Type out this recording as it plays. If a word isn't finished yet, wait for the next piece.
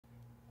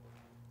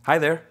Hi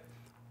there,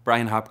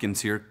 Brian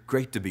Hopkins here.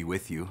 Great to be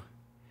with you.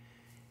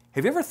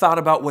 Have you ever thought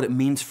about what it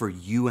means for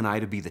you and I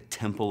to be the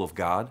temple of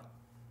God?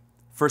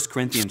 1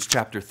 Corinthians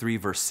chapter 3,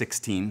 verse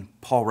 16,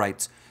 Paul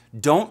writes,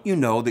 "Don't you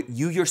know that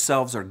you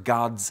yourselves are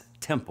God's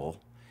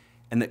temple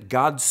and that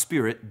God's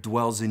Spirit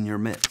dwells in your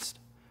midst?"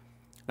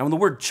 Now, when the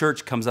word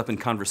church comes up in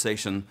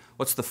conversation,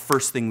 what's the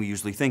first thing we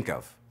usually think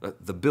of?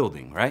 The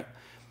building, right?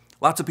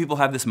 Lots of people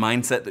have this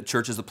mindset that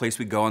church is a place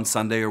we go on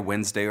Sunday or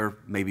Wednesday or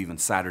maybe even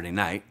Saturday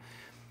night.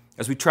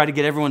 As we try to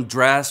get everyone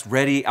dressed,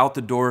 ready, out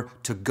the door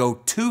to go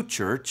to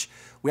church,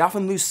 we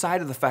often lose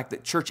sight of the fact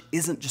that church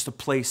isn't just a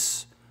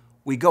place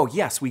we go.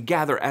 Yes, we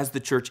gather as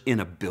the church in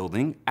a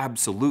building,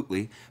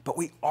 absolutely, but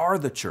we are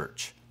the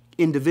church,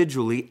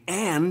 individually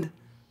and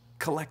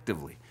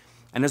collectively.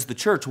 And as the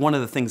church, one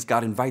of the things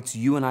God invites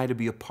you and I to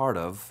be a part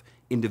of,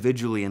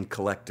 individually and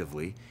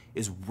collectively,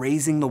 is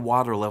raising the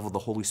water level of the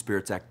Holy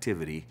Spirit's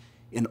activity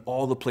in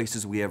all the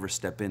places we ever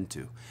step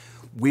into.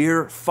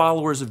 We're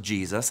followers of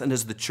Jesus, and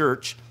as the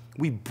church,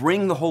 we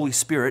bring the Holy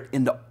Spirit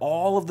into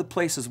all of the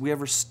places we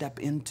ever step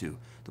into.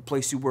 The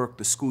place you work,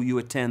 the school you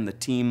attend, the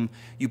team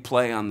you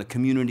play on, the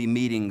community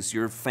meetings,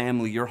 your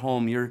family, your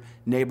home, your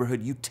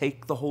neighborhood. You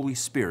take the Holy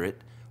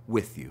Spirit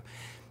with you.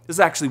 This is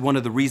actually one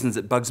of the reasons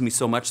it bugs me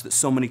so much that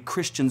so many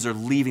Christians are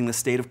leaving the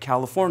state of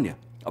California.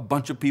 A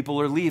bunch of people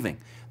are leaving.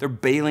 They're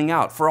bailing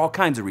out for all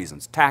kinds of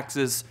reasons.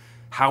 Taxes,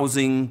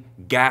 housing,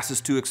 gas is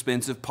too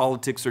expensive,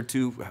 politics are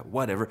too,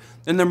 whatever.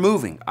 And they're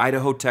moving.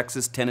 Idaho,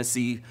 Texas,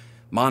 Tennessee,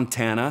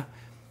 Montana.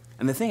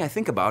 And the thing I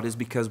think about is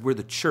because we're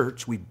the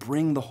church, we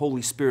bring the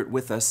Holy Spirit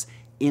with us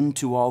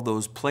into all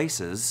those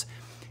places.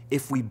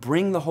 If we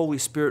bring the Holy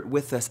Spirit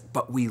with us,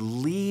 but we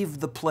leave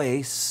the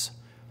place,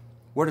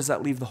 where does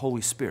that leave the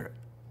Holy Spirit?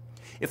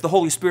 If the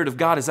Holy Spirit of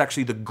God is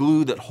actually the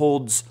glue that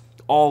holds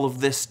all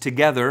of this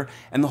together,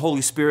 and the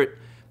Holy Spirit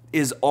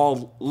is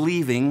all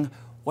leaving,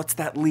 what's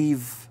that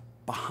leave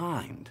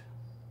behind?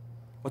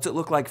 What's it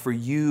look like for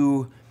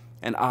you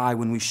and I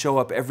when we show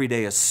up every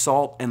day as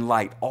salt and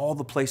light, all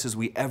the places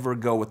we ever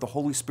go, with the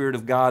Holy Spirit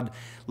of God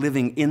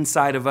living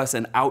inside of us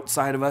and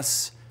outside of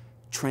us,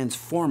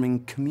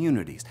 transforming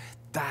communities?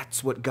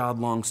 That's what God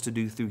longs to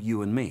do through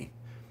you and me.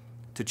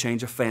 To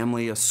change a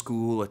family, a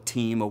school, a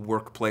team, a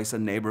workplace, a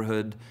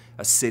neighborhood,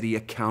 a city, a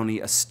county,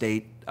 a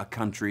state, a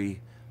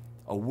country,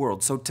 a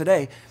world. So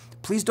today,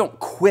 please don't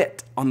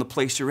quit on the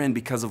place you're in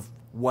because of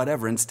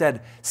whatever.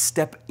 Instead,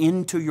 step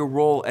into your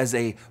role as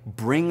a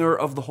bringer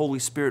of the Holy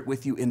Spirit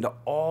with you into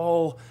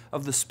all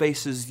of the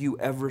spaces you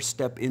ever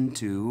step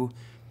into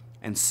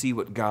and see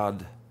what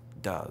God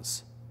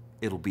does.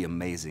 It'll be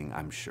amazing,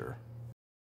 I'm sure.